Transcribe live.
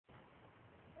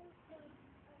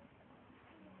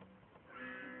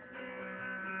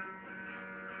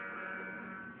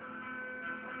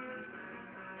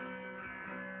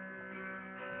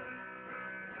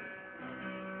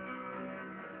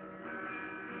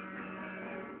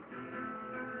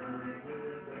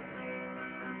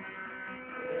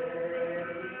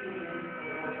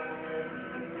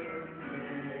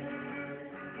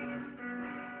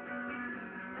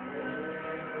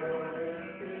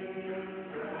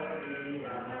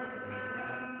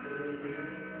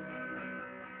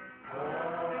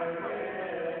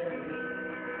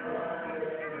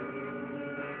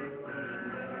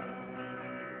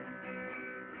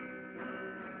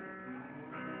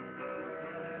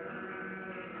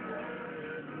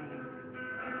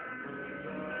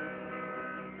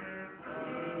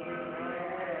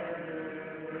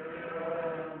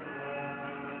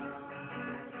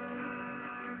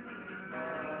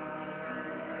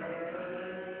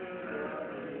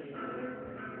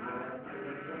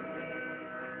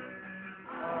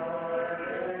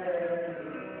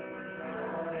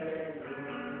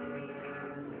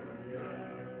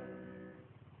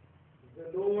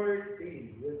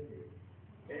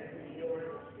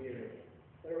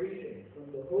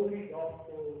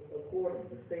according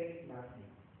to Saint Matthew.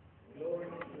 Glory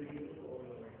to you, O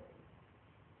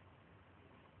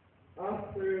Lord.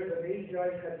 After the Magi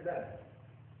had left,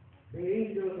 the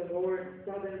angel of the Lord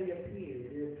suddenly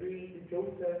appeared in a dream to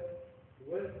Joseph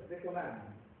with the command,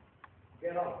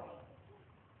 "Get up,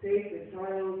 take the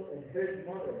child and his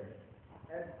mother,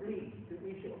 and flee to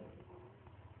Egypt.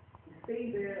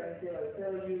 Stay there until I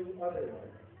tell you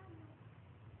otherwise."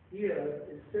 Herod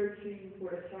is searching for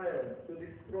the child to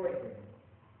destroy him.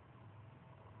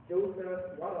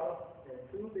 Joseph got up and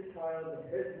took the child and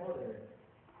his mother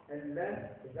and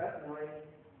left that night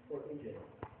for Egypt.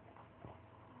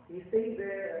 He stayed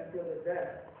there until the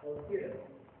death of Herod,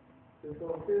 to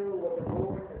fulfill what the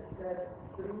Lord had said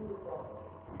through the prophet,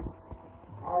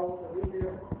 "Out of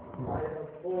Egypt I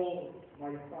have called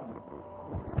my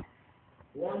son."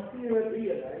 Once Herod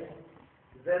realized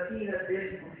that he had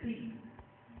been deceived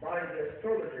by the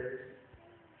astrologers,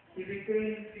 he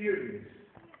became furious.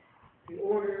 He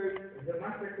ordered the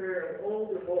massacre of all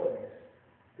the boys,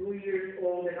 2 years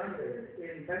old and under,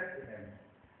 in Bethlehem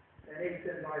and its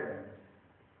environs,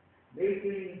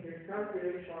 making his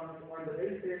calculations on the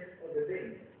basis of the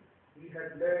date he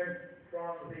had learned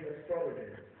from the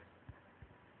astrologers.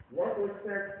 What was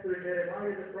said through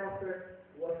Jeremiah the prophet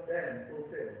was then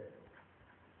fulfilled.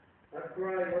 A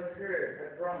cry was heard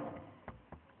at Ramah,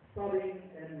 sobbing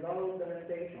and loud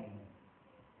lamentation.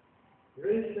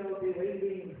 Rachel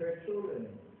bewailing her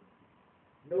children,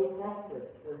 no comfort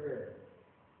for her,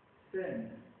 since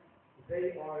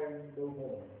they are no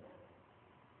more.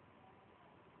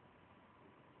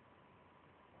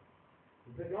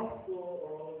 The Gospel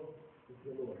of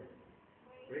the Lord.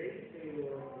 Praise to you,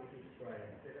 Lord Jesus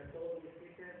Christ. Let us all be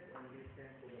seated and listen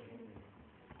to the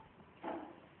homily.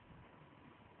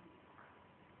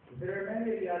 There are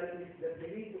many realities that we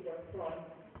need to confront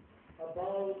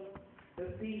about the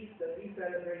feast that we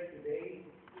celebrate today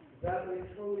that is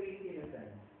wholly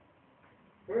innocent.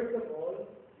 First of all,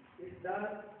 is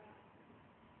that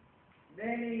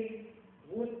many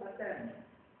would attempt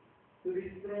to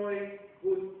destroy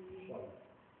good people.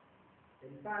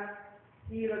 In fact,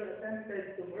 Herod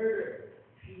attempted to murder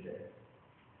Jesus,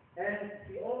 and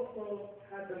he also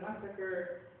had the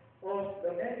massacre of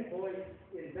the many boys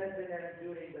in Bethlehem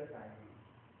during the time.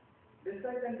 The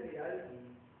second reality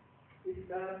is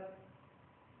that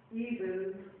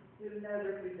evil will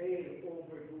never prevail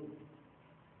over good.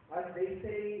 As they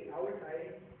say in our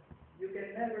time, you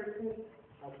can never put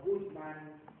a good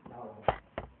man down.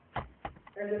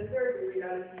 And the third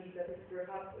reality that is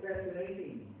perhaps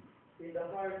resonating in the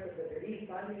hearts of the bereaved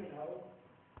family now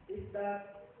is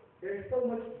that there is so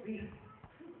much grief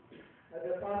at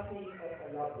the passing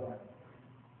of a loved one.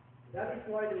 That is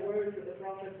why the words of the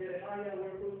prophet Jeremiah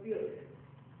were fulfilled,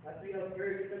 as we have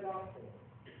heard in the Gospel.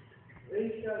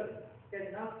 Rachel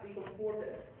cannot be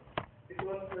comforted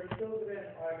because her children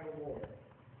are no more.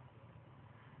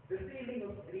 The feeling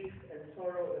of grief and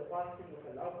sorrow at the passing of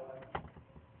a loved one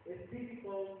is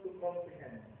difficult to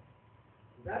comprehend.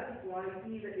 That is why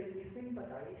even if we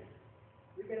sympathize,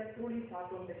 we cannot truly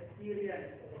fathom the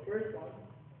experience of a person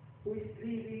who is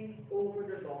grieving over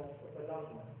the loss of a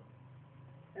loved one.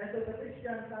 And so the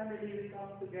Christian family, we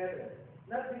come together,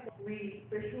 not because we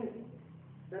presume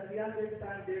that we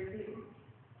understand their feelings,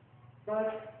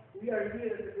 but we are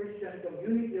here as a Christian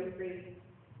community of faith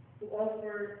to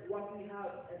offer what we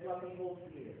have and what we hold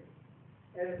dear.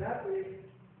 And that is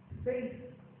faith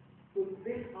to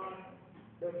lift up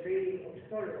the veil of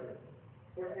sorrow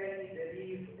for any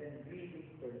bereaved and grieving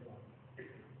person.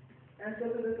 And so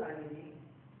to the family,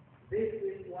 this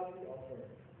is what we offer,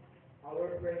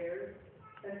 our prayers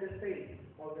and the faith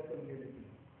of the community.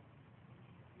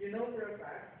 You know for a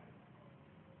fact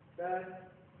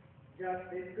that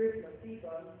just this Christmas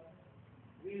season,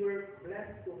 we were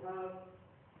blessed to have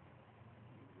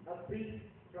a priest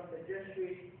from the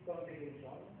Jesuit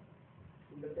congregation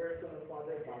in the person of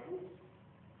Father Bagus.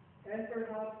 And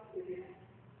perhaps it is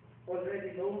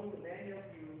already known to many of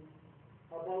you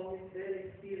about his very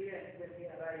experience when he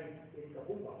arrived in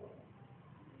Cabugao.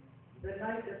 The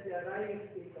night that he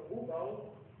arrived in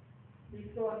Cabugao, he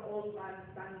saw an old man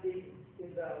standing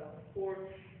in the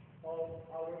porch of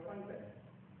our convent,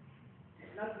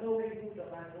 not knowing who the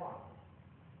man was.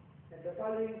 And the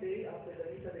following day, after the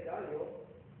Misa de Gallo,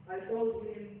 I told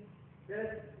him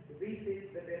just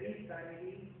visit the bereaved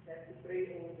family and to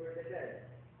pray over the dead.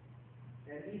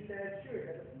 And he said, "Sure,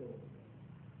 let us go."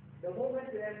 The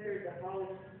moment we entered the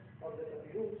house of the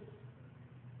Tapirus,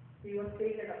 he was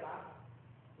taken aback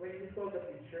when he saw the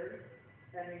picture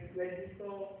and when he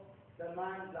saw the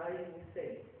man lying in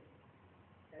state.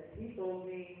 And he told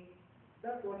me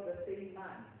that was the same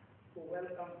man who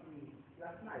welcomed me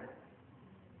last night.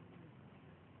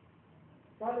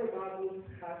 Father Bagus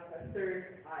has a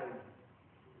third eye,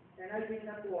 and I did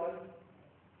not want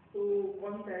to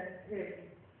contest him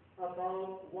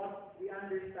about what we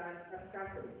understand as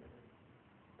Catholics.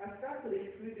 As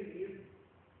Catholics, we believe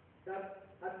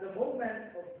that at the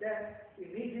moment of death,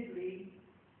 immediately,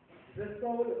 the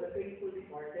soul of the faithful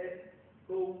departed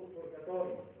goes to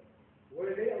purgatory,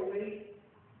 where they await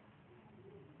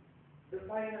the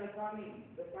final coming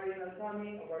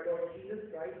of our Lord Jesus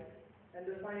Christ, and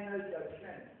the final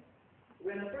judgment.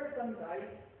 When a person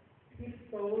dies, his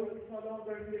soul is no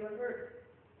longer here on earth.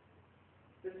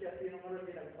 Siya sinunod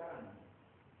pinagparang.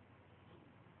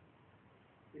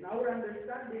 In our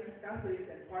understanding as Catholics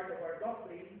and part of our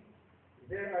doctrine,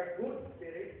 there are good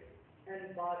spirits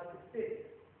and bad spirits.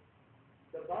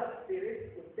 The bad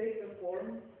spirits would take the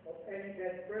form of any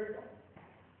dead person,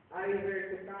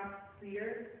 either to cast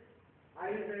fear,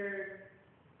 either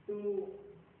to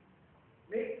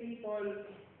make people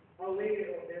aware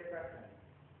of their presence.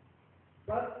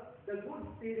 But the good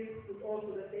spirits could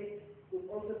also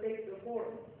take the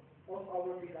form of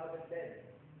our beloved dead.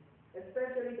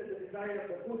 Especially that the desire of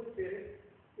the good spirit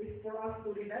is for us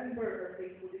to remember our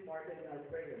faithful departed in our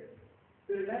prayers,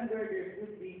 to remember their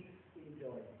good deeds in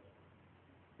joy.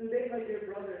 Today, my dear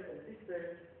brothers and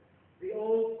sisters, the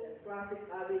old and classic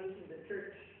adage in the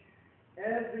church,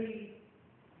 every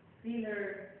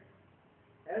sinner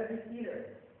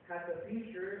has a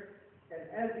future and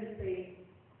every saint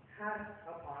has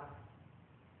a past.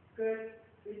 Because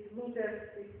it loses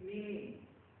its meaning.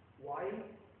 Why?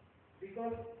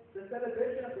 Because the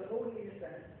celebration of the Holy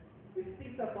Innocents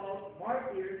speaks about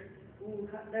martyrs who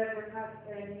never had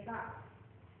any past.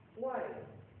 Why?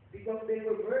 Because they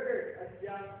were murdered as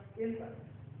young infants.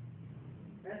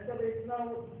 And so there's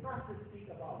no past to speak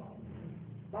about.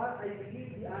 But I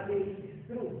believe the adage is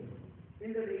true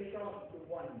in relation to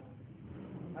one,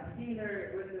 a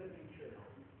sinner with the future.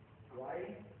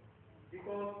 Why?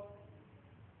 Because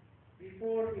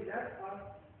before he left us,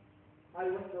 I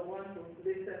was the one to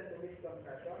listen to his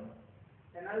confession,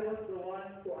 and I was the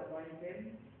one to anoint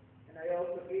him, and I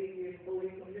also gave him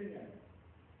Holy Communion.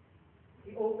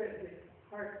 He opened his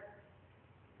heart,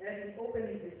 and in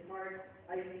opening his heart,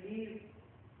 I believe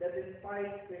that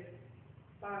despite his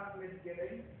past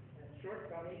misgivings and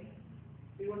shortcomings,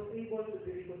 he was able to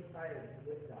be reconciled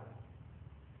with God.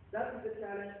 That is the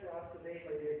challenge for us today,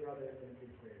 my dear brothers and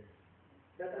sisters.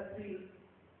 That as we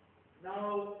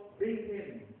now bring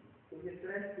him to his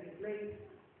resting place,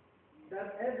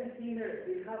 that every sinner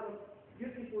will have a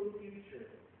beautiful future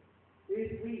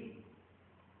if we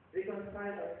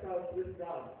reconcile ourselves with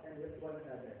God and with one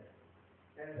another.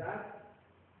 And that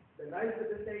the lives of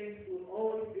the saints will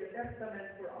always be a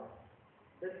testament for us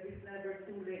that it is never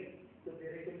too late to be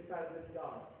reconciled with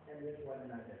God and with one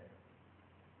another.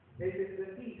 This is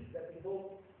the peace that we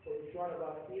hope for each one of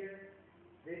us here.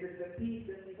 This is the peace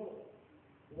that we hope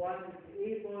one will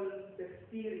be able to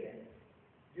experience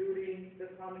during the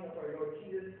coming of our Lord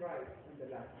Jesus Christ in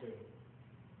the last day.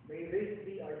 May this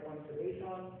be our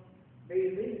consolation.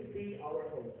 May this be our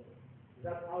hope,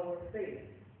 that our faith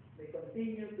may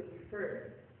continue to be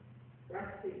firm,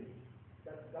 trusting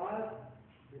that God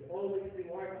will always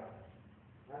reward us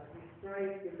as we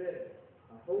strive to live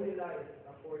a holy life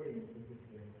according to His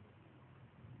will.